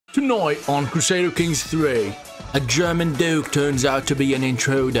Tonight on Crusader Kings III, a German duke turns out to be an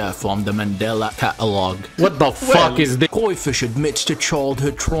intruder from the Mandela catalog. What the fuck is this? Koi-fish admits to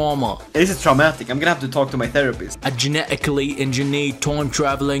childhood trauma. This is traumatic. I'm gonna have to talk to my therapist. A genetically engineered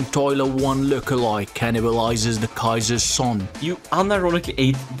time-traveling Tyler 1 lookalike cannibalizes the Kaiser's son. You unironically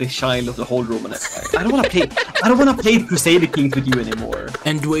ate the child of the whole Roman Empire. I don't wanna play Crusader Kings with you anymore.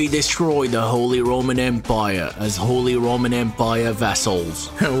 And we destroy the Holy Roman Empire as Holy Roman Empire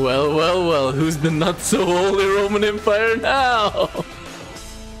vassals. well, who's the not-so-Holy Roman Empire now?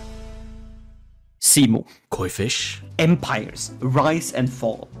 Simo. Koi-fish? Empires rise and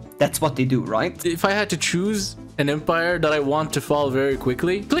fall. That's what they do, right? If I had to choose an empire that I want to fall very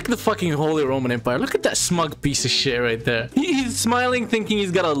quickly, click the fucking Holy Roman Empire. Look at that smug piece of shit right there. He's smiling, thinking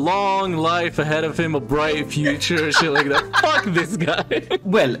he's got a long life ahead of him, a bright future, shit like that. Fuck this guy.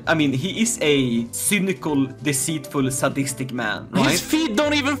 Well, I mean, he is a cynical, deceitful, sadistic man, right? His feet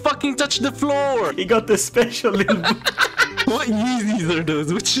don't even fucking touch the floor. He got the special little... What Yeezys are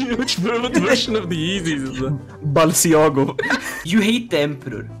those? Which version of the Yeezys is that? Balenciaga. You hate the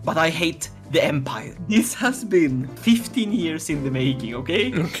emperor, but I hate the empire. This has been 15 years in the making,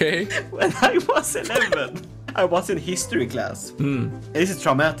 okay? Okay. When I was 11, I was in history class. This is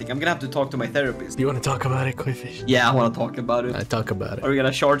traumatic. I'm gonna have to talk to my therapist. You want to talk about it, Koi-fish? Yeah, I want to talk about it. I talk about it. Are you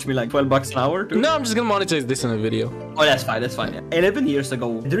gonna charge me like 12 bucks an hour? Too? No, I'm just gonna monetize this in a video. Oh, that's fine, that's fine. Yeah. 11 years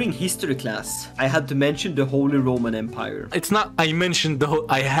ago, during history class, I had to mention the Holy Roman Empire. It's not I mentioned the whole...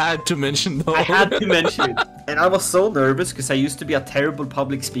 I had to mention the whole... I had to mention it. And I was so nervous because I used to be a terrible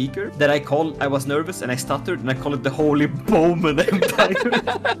public speaker that I was nervous and I stuttered and I called it the Holy Roman Empire.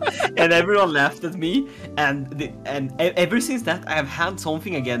 And everyone laughed at me. And ever since that, I have had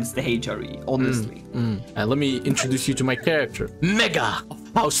something against the HRE, honestly. Let me introduce you to my character, Mega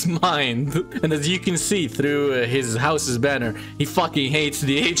of House Mind. And as you can see through his house's banner, he fucking hates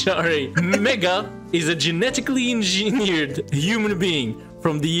the HRE. Mega is a genetically engineered human being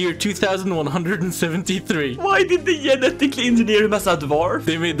from the year 2173. Why did they genetically engineer him as a dwarf?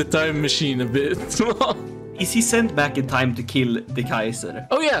 They made the time machine a bit small. Is he sent back in time to kill the Kaiser?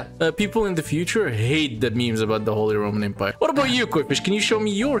 Oh yeah, people in the future hate the memes about the Holy Roman Empire. What about you, Koi-fish? Can you show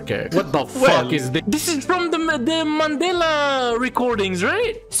me your character? What the fuck is this? This is from the Mandela recordings,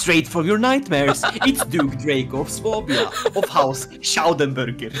 right? Straight from your nightmares. It's Duke Draco of Swabia of House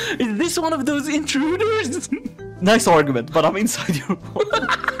Schaudenberger. Is this one of those intruders? Nice argument, but I'm inside your wall.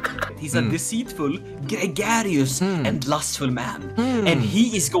 He's a deceitful, gregarious, and lustful man. And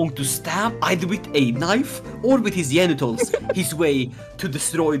he is going to stab either with a knife or with his genitals his way to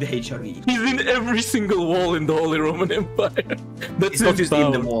destroy the HRE. He's in every single wall in the Holy Roman Empire. It's not just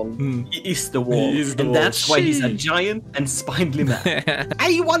in the wall. He is the wall. And that's why he's a giant and spindly man.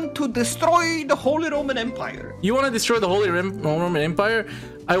 I want to destroy the Holy Roman Empire. You want to destroy the Holy Roman Empire?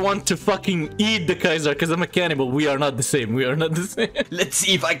 I want to fucking eat the Kaiser because I'm a cannibal. We are not the same. We are not the same. Let's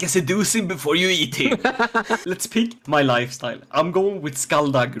see if I can seduce him before you eat him. Let's pick my lifestyle. I'm going with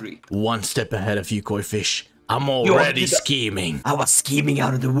skullduggery. One step ahead of you, Koi-fish. I'm already scheming. I was scheming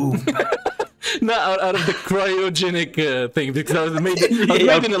out of the womb. Not out of the cryogenic thing because I was made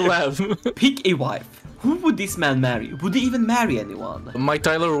in a lab. Pick a wife. Who would this man marry? Would he even marry anyone? My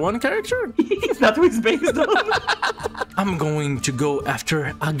Tyler 1 character? Is that what it's based on? I'm going to go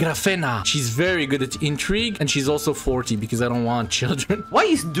after Agrafena. She's very good at intrigue, and she's also 40 because I don't want children. Why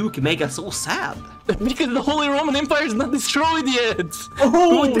is Duke Mega so sad? Because the Holy Roman Empire is not destroyed yet.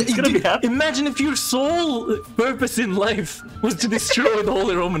 Oh, it's gonna be happy. Imagine if your sole purpose in life was to destroy the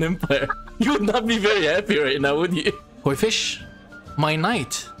Holy Roman Empire. You would not be very happy right now, would you? Koi-fish, my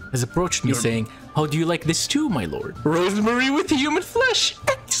knight has approached me saying, "How do you like this too, my lord? Rosemary with human flesh.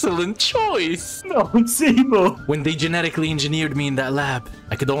 Excellent choice." No, Simo. When they genetically engineered me in that lab,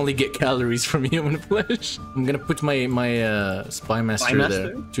 I could only get calories from human flesh. I'm gonna put my spy master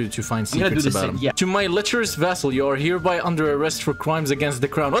there to find secrets about him. Yeah. To my lecherous vassal, you are hereby under arrest for crimes against the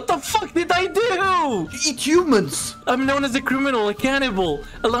crown. What the fuck did I do? You eat humans. I'm known as a criminal, a cannibal,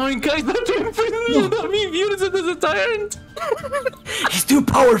 allowing Kaiser to imprison me without me viewed as a tyrant. He's too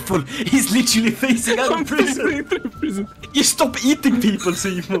powerful. He's literally facing out of prison. You stop eating people,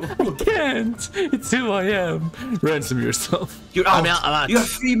 Simo. I can't. It's who I am. Ransom yourself. You're out. I'm out. You're a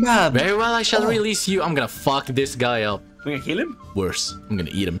free man. Very well, I shall release you. I'm gonna fuck this guy up. We're gonna kill him? Worse. I'm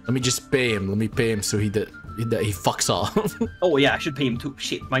gonna eat him. Let me just pay him. Let me pay him so he fucks off. Oh yeah, I should pay him too.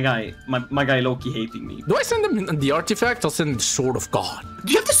 Shit, my guy Loki hating me. Do I send him the artifact? I'll send him the Sword of God.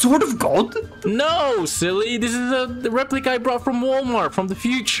 Do you have the Sword of God? No, silly. This is the replica I brought from Walmart from the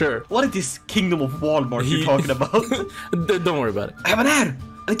future. What is this kingdom of Walmart you're talking about? Don't worry about it. I have an heir.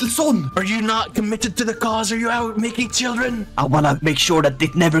 little son. Are you not committed to the cause? Are you out making children? I wanna make sure that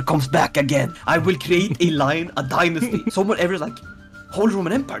it never comes back again. I will create a line, a dynasty. Someone ever like, Holy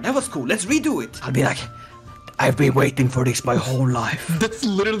Roman Empire, that was cool, let's redo it. I'll be like, I've been waiting for this my whole life. That's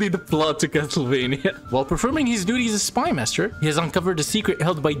literally the plot to Castlevania. While performing his duties as spy master, he has uncovered a secret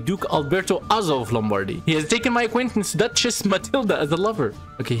held by Duke Alberto Azzo of Lombardy. He has taken my acquaintance Duchess Matilda as a lover.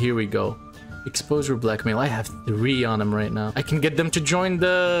 Okay, here we go. Exposure blackmail. I have 3 on him right now. I can get them to join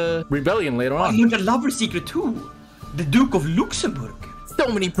the rebellion later on. I learned a lover secret too. The Duke of Luxembourg. So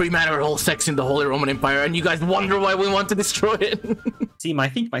many premarital sex in the Holy Roman Empire, and you guys wonder why we want to destroy it. See, I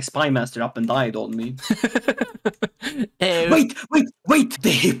think my spy master up and died on me. Wait! Wait! The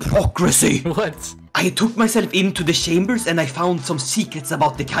hypocrisy! What? I took myself into the chambers and I found some secrets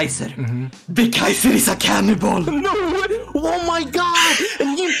about the Kaiser. The Kaiser is a cannibal! No! Oh my god!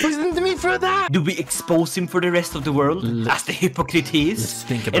 And you imprisoned me for that? Do we expose him for the rest of the world as the hypocrite he is? Let's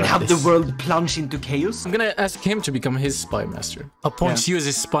think about and have this. the world plunge into chaos? I'm gonna ask him to become his spy master. Appoints you as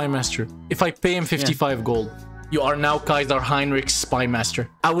his spy master. If I pay him 55 gold. You are now Kaiser Heinrich's spy master.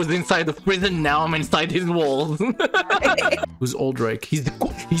 I was inside the prison, now I'm inside his walls. Who's Aldrich? He's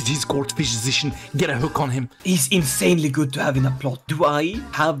his court physician. Get a hook on him. He's insanely good to have in a plot. Do I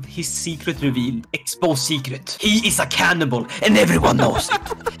have his secret revealed? Expose secret. He is a cannibal and everyone knows it.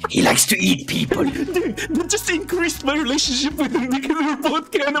 He likes to eat people. Dude, that just increased my relationship with him because we're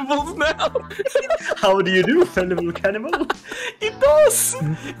both cannibals now. How do you do, fellow cannibal? It does.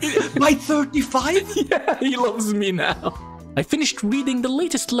 By 35? Yeah, he loves me now. I finished reading the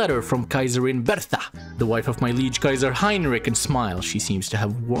latest letter from Kaiserin Bertha, the wife of my liege Kaiser Heinrich, and smile. She seems to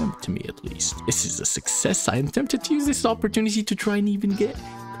have warmed to me at least. This is a success. I am tempted to use this opportunity to try and even get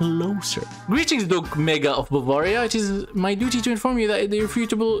closer. Greetings, Duke Mega of Bavaria. It is my duty to inform you that the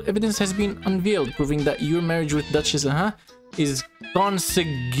irrefutable evidence has been unveiled, proving that your marriage with Duchess is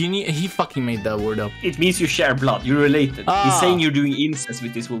consanguine. He fucking made that word up. It means you share blood, you're related. He's saying you're doing incest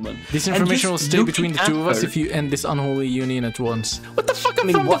with this woman. This information will stay between the two of us if you end this unholy union at once. What the fuck? I'm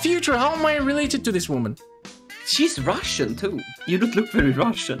from the future. How am I related to this woman? She's Russian too. You don't look very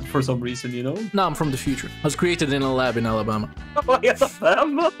Russian for some reason, you know? No, I'm from the future. I was created in a lab in Alabama.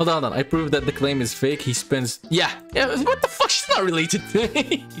 Alabama? Hold on. I proved that the claim is fake. He spends... Yeah. What the fuck? She's not related to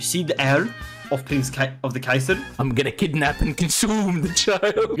me. You see the heir of of the Kaiser? I'm gonna kidnap and consume the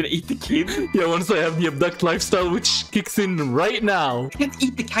child. You're gonna eat the kid? Yeah, once I have the abduct lifestyle, which kicks in right now. You can't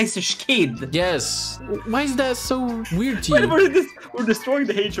eat the Kaiser's kid. Yes. Why is that so weird to you? We're destroying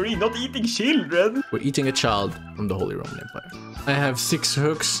the HRE, not eating children. We're eating a child from the Holy Roman Empire. I have 6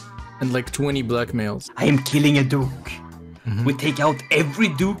 hooks and like 20 blackmails. I am killing a duke. We take out every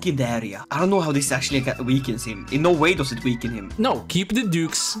duke in the area. I don't know how this actually weakens him. In no way does it weaken him. No, keep the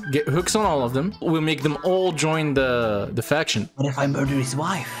dukes, get hooks on all of them. We'll make them all join the faction. What if I murder his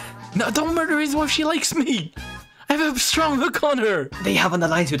wife? No, don't murder his wife. She likes me. I have a strong hook on her. They have an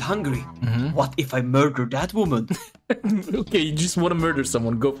alliance with Hungary. What if I murder that woman? Okay, you just want to murder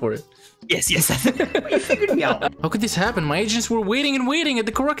someone. Go for it. Yes. You figured me out. How could this happen? My agents were waiting and waiting at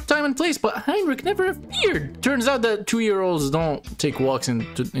the correct time and place, but Heinrich never appeared. Turns out that 2-year-olds don't take walks in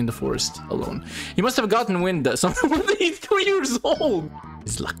the forest alone. He must have gotten wind that someone he's 3 years old.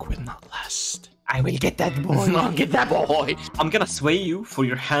 His luck will not last. I will get that boy. No, get that boy. I'm gonna sway you for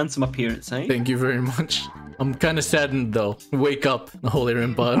your handsome appearance, eh? Thank you very much. I'm kind of saddened though. Wake up. The Holy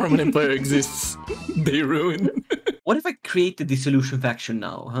Roman Empire exists. They ruined. What if I create the dissolution faction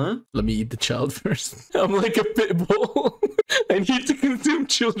now, huh? Let me eat the child first. I'm like a pit bull. I need to consume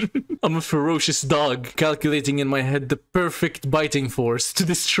children. I'm a ferocious dog, calculating in my head the perfect biting force to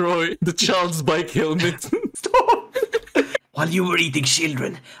destroy the child's bike helmet. Stop! While you were eating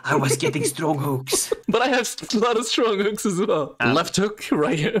children, I was getting strong hooks. But I have a lot of strong hooks as well. Left hook,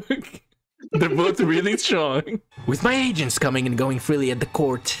 right hook. They're both really strong. With my agents coming and going freely at the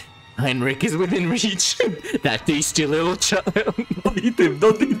court, Heinrich is within reach. That tasty little child. Don't eat him,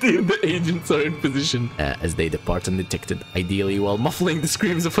 don't eat him. The agents are in position as they depart undetected, ideally while muffling the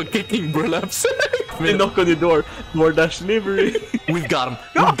screams of a kicking burlap sack. They knock on the door. DoorDash delivery. We've got him.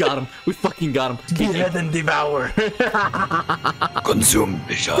 We've got him. We fucking got him. Behead and devour. Consume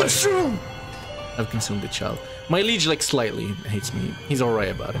the child. Consume! I've consumed the child. My liege, like, slightly hates me. He's alright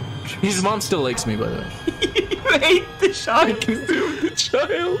about it. His mom still likes me, by the way. You ate the child. I consumed the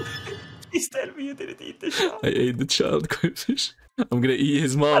child. Please tell me you didn't eat the child. I ate the child, Quipfish. I'm gonna eat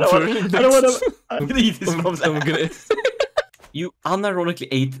his mom I'm gonna eat his mom's I'm gonna... You unironically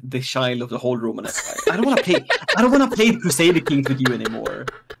ate the child of the whole Roman Empire. I don't wanna play Crusader Kings with you anymore.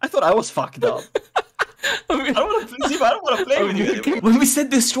 I thought I was fucked up. I mean, I don't want to play with you anymore. When we said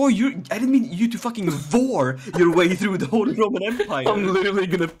destroy, I didn't mean you to fucking vor your way through the Holy Roman Empire. I'm literally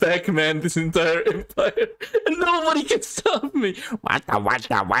gonna Pac-Man this entire empire, and nobody can stop me. What?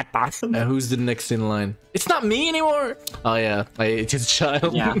 Who's the next in line? It's not me anymore. Oh yeah, I ate his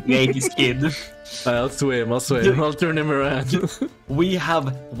child. Yeah, we ate his kid. I'll swim. I'll turn him around. We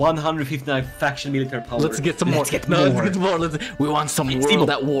have 159 faction military power. Let's get some more. Let's get more. We want some Hey, world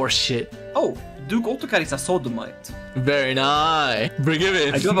Simo. at war shit. Oh, Duke Ottokar is a sodomite. Very nice. Bring him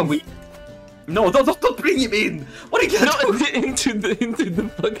in. I do have a weak. No, don't bring him in. What are you gonna do? into the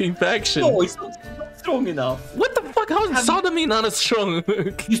fucking faction. No, he's not strong enough. What the fuck? How is sodomy not as strong?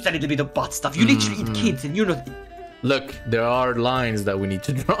 Just a little bit of butt stuff. You literally eat kids, and you're not. Look, there are lines that we need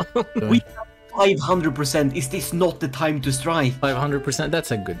to draw. We have 500%. Is this not the time to strike? 500%.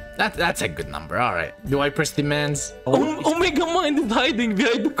 That's a good. That's a good number. All right. Do I press demands? Oh, Omega Mind is hiding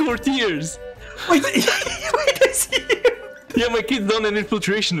behind the courtiers. Wait, wait, I see him. Yeah, my kid's done an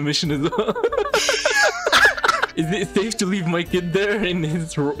infiltration mission as well. Is it safe to leave my kid there in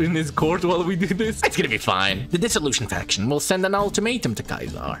his court while we do this? It's gonna be fine. The dissolution faction will send an ultimatum to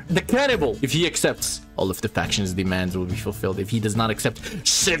Caesar. The cannibal, if he accepts, all of the faction's demands will be fulfilled. If he does not accept,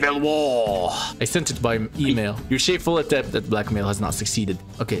 civil war. I sent it by email. Your shameful attempt at blackmail has not succeeded.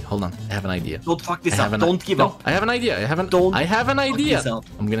 Okay, hold on. I have an idea. Don't fuck this up. Don't give up. I have an idea. I have an idea.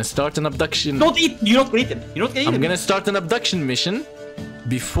 I'm gonna start an abduction. Don't eat. You're not gonna eat him. You're not gonna eat him. I'm gonna start an abduction mission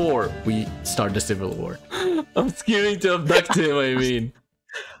before we start the civil war. I'm scheming to abduct him, I mean.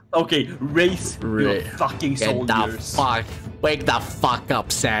 Okay, raise your fucking soldiers. Wake the fuck up,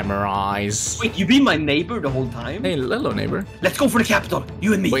 samurais. Wait, you been my neighbor the whole time? Hey, hello, neighbor. Let's go for the capital,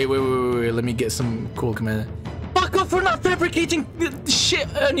 you and me. Wait. Let me get some cool command. Fuck off, we're not fabricating shit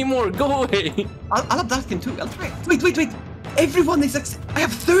anymore. Go away. I'll abduct him too. I'll try. Wait. Everyone is... I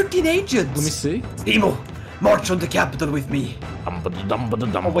have 13 agents. Let me see. Simo, march on the capital with me.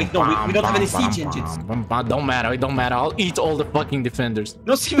 Oh wait, no, we don't have any siege engines. Don't matter, it don't matter. I'll eat all the fucking defenders.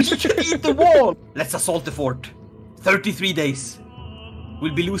 No, Simo, you can eat the wall. Let's assault the fort. 33 days.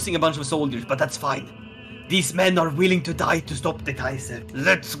 We'll be losing a bunch of soldiers, but that's fine. These men are willing to die to stop the Kaiser.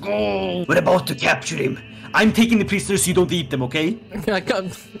 Let's go. We're about to capture him. I'm taking the prisoners, you don't eat them, okay?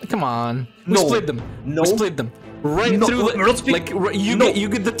 Come on. We No. split them. No. We split them. Right No, through we're not the... Like, you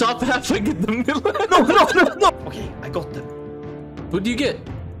get the top half, I get the middle. No. Okay, I got them. Who do you get?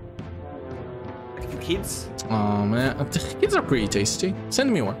 A few kids. Oh, man. Kids are pretty tasty.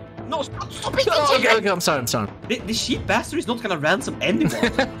 Send me one. No, stop it. Okay, I'm sorry. The sheep bastard is not gonna ransom anyone.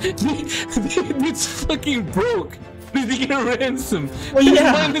 It's fucking broke. Did he get a ransom? Oh,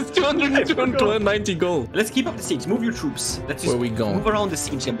 yeah. Minus 290 gold. Let's keep up the siege. Move your troops. Let's just Where we going? move around the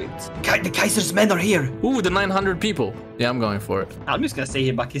siege a bit. The Kaiser's men are here. Ooh, the 900 people. Yeah, I'm going for it. I'm just gonna say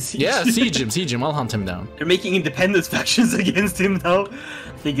him back in siege. Yeah, siege him. I'll hunt him down. They're making independence factions against him now.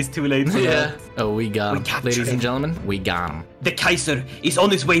 I think it's too late for Yeah. that. Oh, we got him. captured Ladies him. and gentlemen, we got him. The Kaiser is on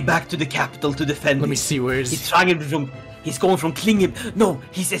his way back to the capital to defend Let me it. see, where is... He's going from Klingen. No,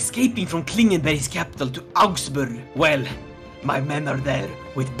 he's escaping from Klingenberg's capital to Augsburg. Well, my men are there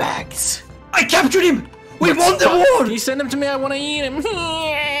with bags. I captured him! We won the war! Can you send him to me? I want to eat him.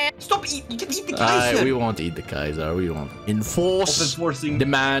 Stop eating! You can eat the Kaiser! We won't eat the Kaiser. We won't. Enforcing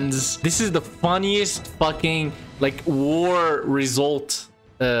demands. This is the funniest fucking, like, war result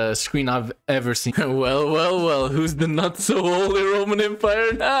screen I've ever seen. Well. Who's the not so holy Roman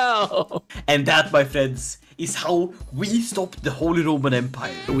Empire now? And that, my friends, is how we stopped the Holy Roman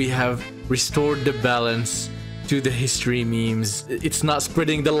Empire. We have restored the balance to the history memes. It's not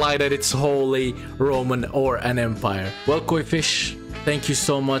spreading the light that it's holy Roman or an empire. Well, Koi Fish, thank you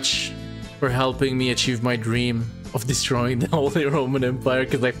so much for helping me achieve my dream of destroying the Holy Roman Empire,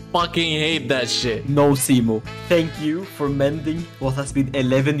 because I fucking hate that shit. No, Simo. Thank you for mending what has been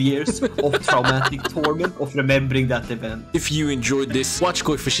 11 years of traumatic torment of remembering that event. If you enjoyed this, watch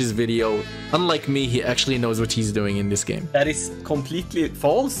Koi Fish's video. Unlike me, he actually knows what he's doing in this game. That is completely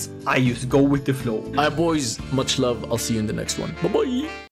false. I just go with the flow. Alright, boys, much love. I'll see you in the next one. Bye-bye.